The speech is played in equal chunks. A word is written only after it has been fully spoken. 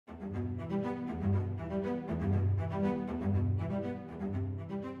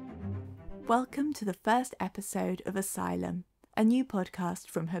Welcome to the first episode of Asylum, a new podcast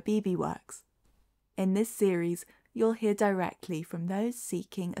from Habibi.Works. In this series, you'll hear directly from those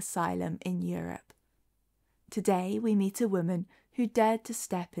seeking asylum in Europe. Today, we meet a woman who dared to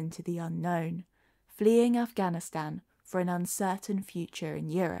step into the unknown, fleeing Afghanistan for an uncertain future in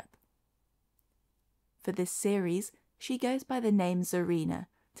Europe. For this series, she goes by the name Zarina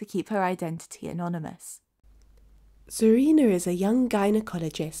to keep her identity anonymous. Zarina is a young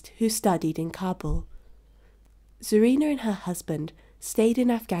gynecologist who studied in Kabul. Zarina and her husband stayed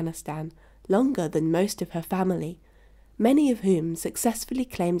in Afghanistan longer than most of her family, many of whom successfully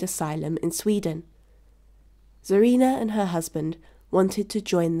claimed asylum in Sweden. Zarina and her husband wanted to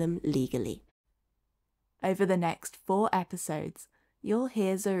join them legally. Over the next 4 episodes, you'll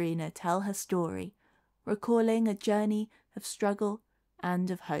hear Zarina tell her story, recalling a journey of struggle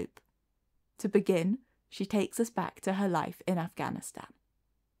and of hope. To begin, she takes us back to her life in Afghanistan.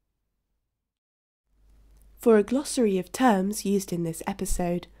 For a glossary of terms used in this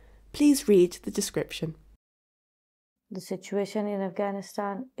episode, please read the description. The situation in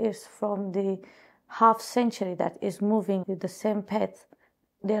Afghanistan is from the half century that is moving with the same path.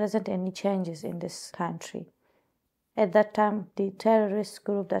 There isn't any changes in this country. At that time, the terrorist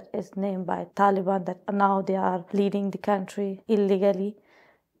group that is named by Taliban, that now they are leading the country illegally,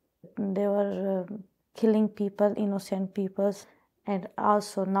 they were killing people, innocent people, and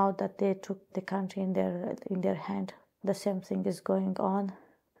also now that they took the country in their hand, the same thing is going on.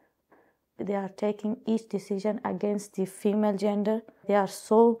 They are taking each decision against the female gender. They are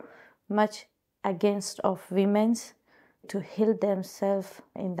so much against of women's to heal themselves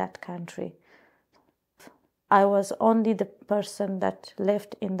in that country. I was only the person that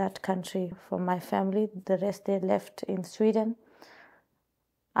left in that country from my family. The rest they left in Sweden.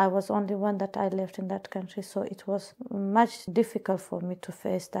 I was only one that I left in that country, so it was much difficult for me to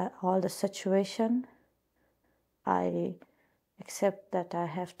face all the situation. I accept that I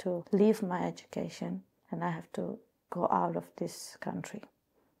have to leave my education and I have to go out of this country.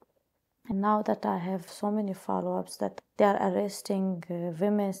 And now that I have so many follow-ups that they are arresting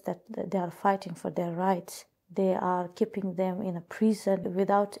women, that they are fighting for their rights, they are keeping them in a prison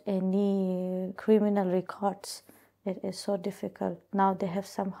without any criminal records. It is so difficult. Now they have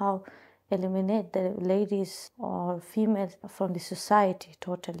somehow eliminated the ladies or females from the society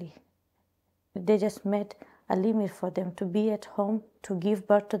totally. They just made a limit for them to be at home, to give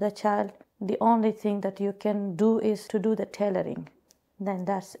birth to the child. The only thing that you can do is to do the tailoring. Then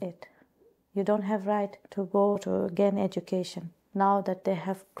that's it. You don't have right to go to gain education. Now that they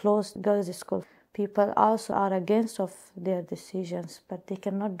have closed girls' school, people also are against of their decisions, but they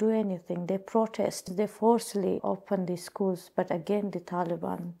cannot do anything. They protest. They forcibly open the schools, but again the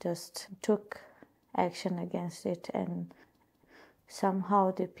Taliban just took action against it, and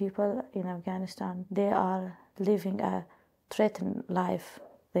somehow the people in Afghanistan, they are living a threatened life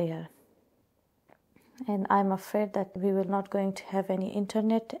there. And I'm afraid that we will not going to have any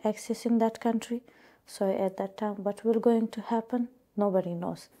internet access in that country. So at that time, what will going to happen? Nobody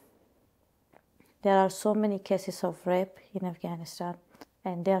knows. There are so many cases of rape in Afghanistan,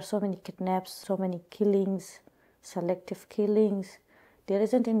 and there are so many kidnaps, so many killings, selective killings. There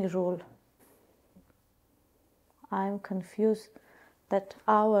isn't any rule. I'm confused that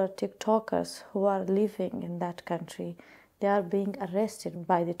our TikTokers who are living in that country, they are being arrested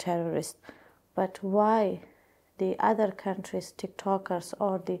by the terrorists. But why the other countries' TikTokers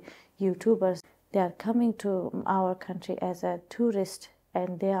or the YouTubers, they are coming to our country as a tourist,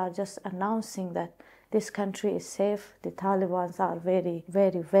 and they are just announcing that this country is safe, the Taliban are very,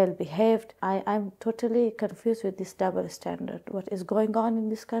 very well behaved. I'm totally confused with this double standard. What is going on in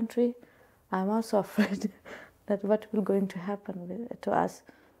this country? I'm also afraid that what will going to happen to us.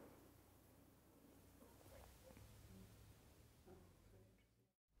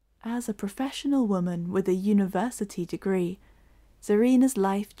 As a professional woman with a university degree, Zarina's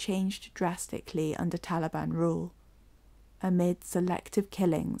life changed drastically under Taliban rule. Amid selective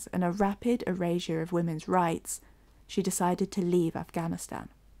killings and a rapid erasure of women's rights, she decided to leave Afghanistan.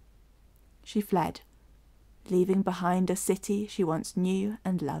 She fled, leaving behind a city she once knew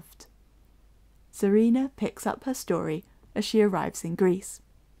and loved. Zarina picks up her story as she arrives in Greece.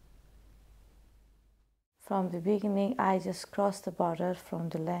 From the beginning, I just crossed the border from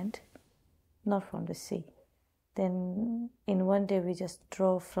the land, not from the sea. Then in one day, we just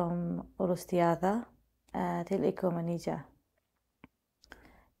drove from Orestiada till Igoumenitsa.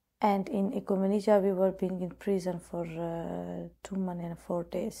 And in Igoumenitsa, we were being in prison for 2 months and 4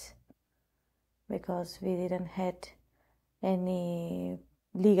 days because we didn't had any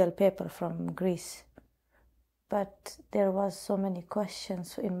legal paper from Greece But there was so many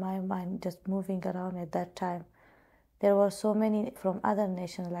questions in my mind just moving around at that time. There were so many from other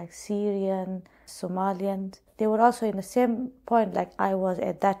nations like Syrian, Somalian. They were also in the same point like I was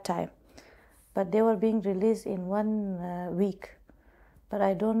at that time. But they were being released in 1 week. But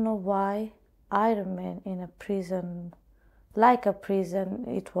I don't know why I remained in a prison, like a prison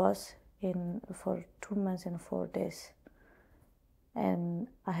it was, for 2 months and 4 days. And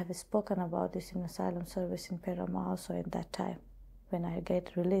I have spoken about this in asylum service in Panama also at that time, when I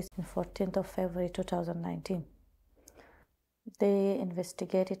get released on 14th of February 2019. They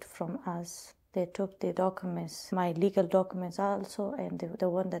investigated from us. They took the documents, my legal documents also, and the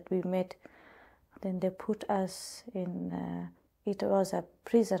one that we made. Then they put us in, it was a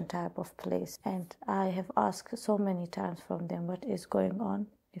prison type of place. And I have asked so many times from them, what is going on?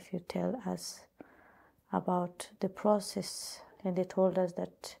 If you tell us about the process. And they told us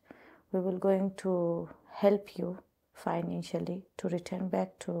that we will going to help you financially to return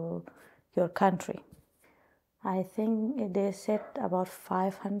back to your country. I think they said about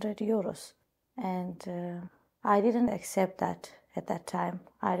 500 euros. And I didn't accept that at that time.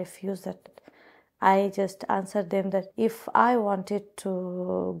 I refused that. I just answered them that if I wanted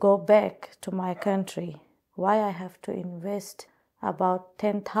to go back to my country, why I have to invest about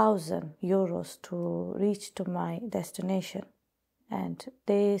 10,000 euros to reach to my destination? And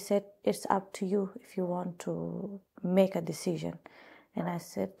they said, it's up to you if you want to make a decision. And I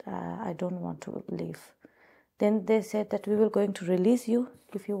said, I don't want to leave. Then they said that we were going to release you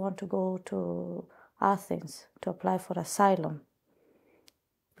if you want to go to Athens to apply for asylum.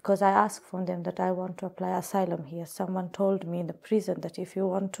 Because I asked from them that I want to apply asylum here. Someone told me in the prison that if you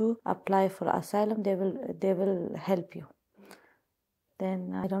want to apply for asylum, they will help you.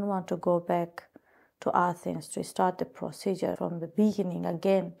 Then I don't want to go back to Athens to start the procedure from the beginning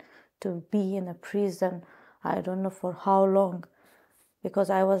again, to be in a prison, I don't know for how long, because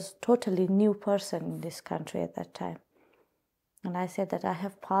I was totally new person in this country at that time. And I said that I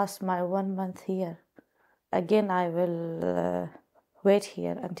have passed my 1 month here. Again, I will wait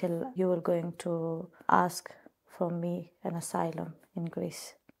here until you are going to ask from me an asylum in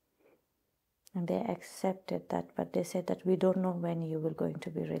Greece. And they accepted that, but they said that we don't know when you will going to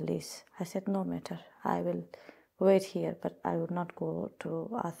be released. I said, no matter, I will wait here, but I will not go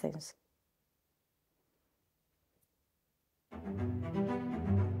to Athens.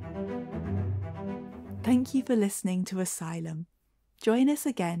 Thank you for listening to Asylum. Join us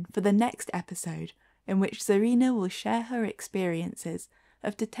again for the next episode, in which Zarina will share her experiences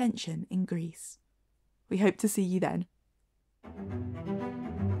of detention in Greece. We hope to see you then.